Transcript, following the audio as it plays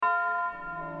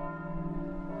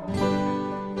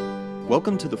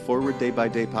Welcome to the Forward Day by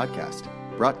Day podcast,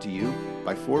 brought to you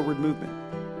by Forward Movement.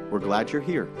 We're glad you're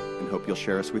here and hope you'll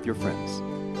share us with your friends.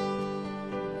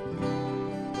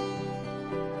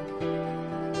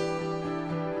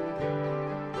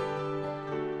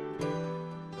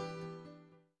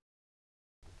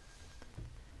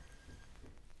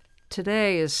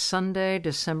 Today is Sunday,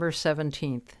 December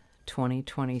 17th,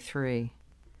 2023.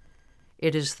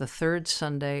 It is the third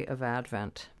Sunday of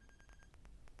Advent.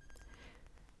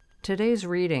 Today's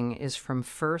reading is from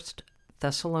 1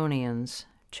 Thessalonians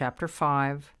chapter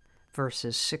 5,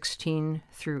 verses 16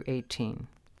 through 18.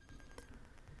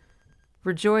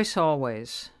 Rejoice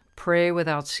always, pray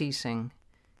without ceasing,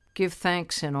 give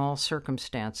thanks in all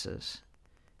circumstances,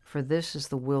 for this is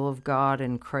the will of God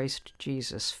in Christ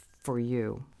Jesus for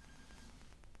you.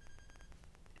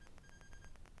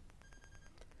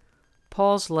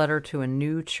 Paul's letter to a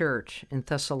new church in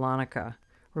Thessalonica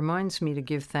reminds me to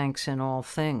give thanks in all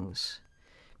things,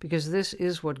 because this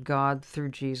is what God through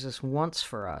Jesus wants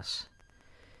for us.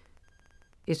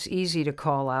 It's easy to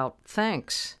call out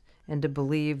thanks and to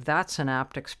believe that's an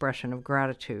apt expression of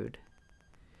gratitude.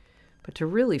 But to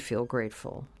really feel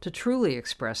grateful, to truly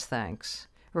express thanks,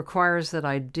 requires that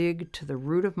I dig to the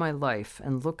root of my life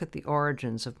and look at the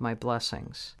origins of my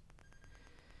blessings.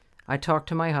 I talk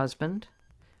to my husband,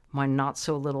 my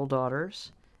not-so-little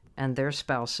daughters, and their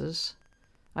spouses.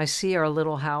 I see our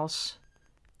little house,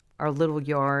 our little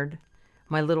yard,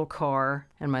 my little car,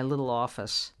 and my little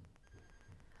office.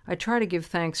 I try to give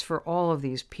thanks for all of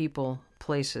these people,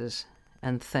 places,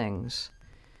 and things.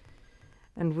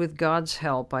 And with God's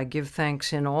help, I give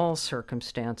thanks in all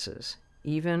circumstances,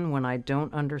 even when I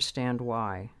don't understand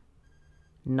why.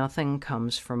 Nothing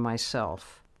comes from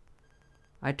myself.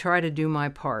 I try to do my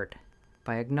part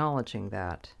by acknowledging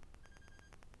that.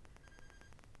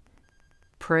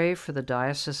 Pray for the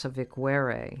Diocese of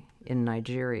Ikwere in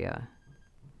Nigeria.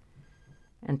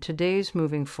 And today's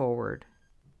moving forward.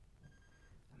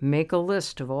 Make a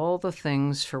list of all the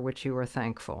things for which you are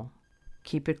thankful.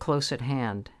 Keep it close at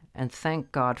hand and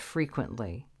thank God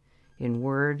frequently in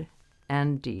word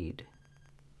and deed.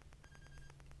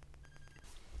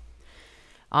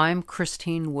 I'm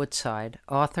Christine Woodside,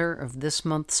 author of this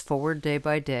month's Forward Day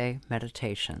by Day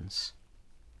Meditations.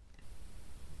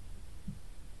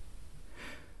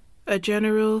 A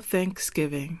general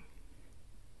thanksgiving.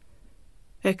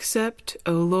 Accept,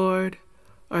 O Lord,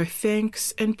 our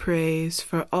thanks and praise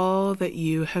for all that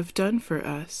you have done for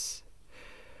us.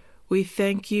 We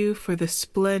thank you for the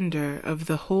splendor of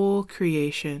the whole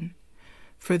creation,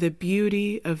 for the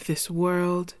beauty of this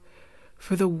world,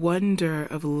 for the wonder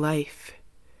of life,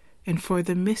 and for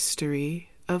the mystery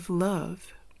of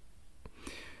love.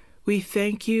 We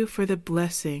thank you for the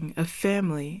blessing of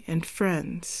family and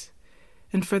friends,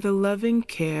 and for the loving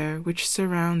care which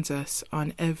surrounds us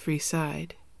on every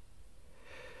side.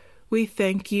 We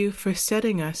thank you for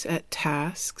setting us at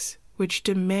tasks which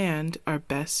demand our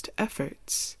best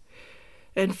efforts,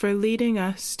 and for leading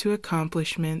us to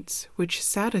accomplishments which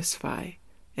satisfy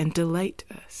and delight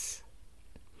us.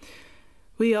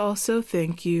 We also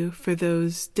thank you for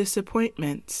those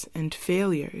disappointments and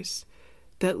failures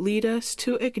that lead us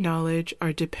to acknowledge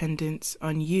our dependence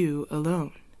on you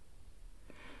alone.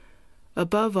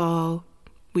 Above all,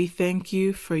 we thank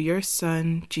you for your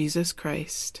Son, Jesus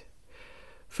Christ,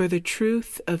 for the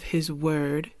truth of his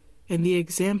word and the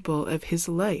example of his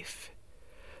life,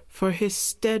 for his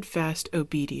steadfast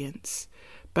obedience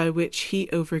by which he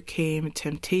overcame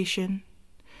temptation,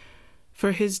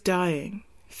 for his dying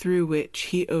through which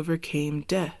he overcame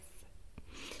death,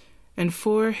 and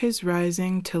for his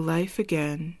rising to life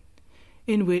again,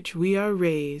 in which we are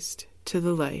raised to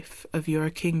the life of your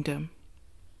kingdom.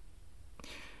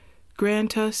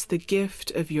 Grant us the gift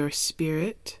of your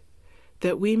Spirit,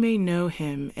 that we may know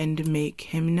him and make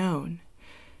him known,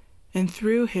 and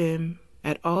through him,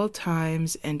 at all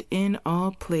times and in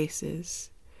all places,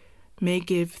 may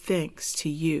give thanks to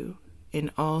you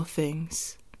in all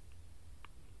things.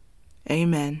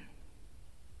 Amen.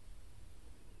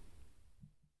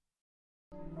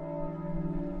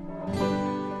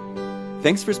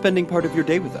 Thanks for spending part of your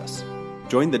day with us.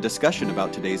 Join the discussion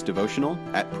about today's devotional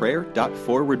at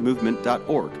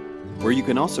prayer.forwardmovement.org, where you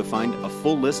can also find a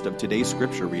full list of today's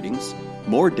scripture readings,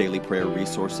 more daily prayer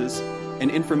resources,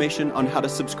 and information on how to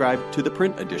subscribe to the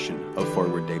print edition of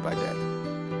Forward Day by Day.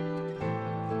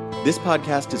 This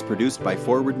podcast is produced by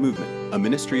Forward Movement, a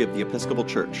ministry of the Episcopal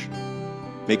Church.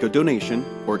 Make a donation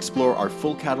or explore our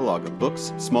full catalog of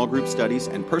books, small group studies,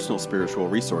 and personal spiritual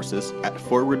resources at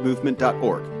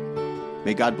forwardmovement.org.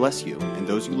 May God bless you and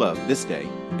those you love this day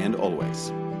and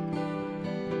always.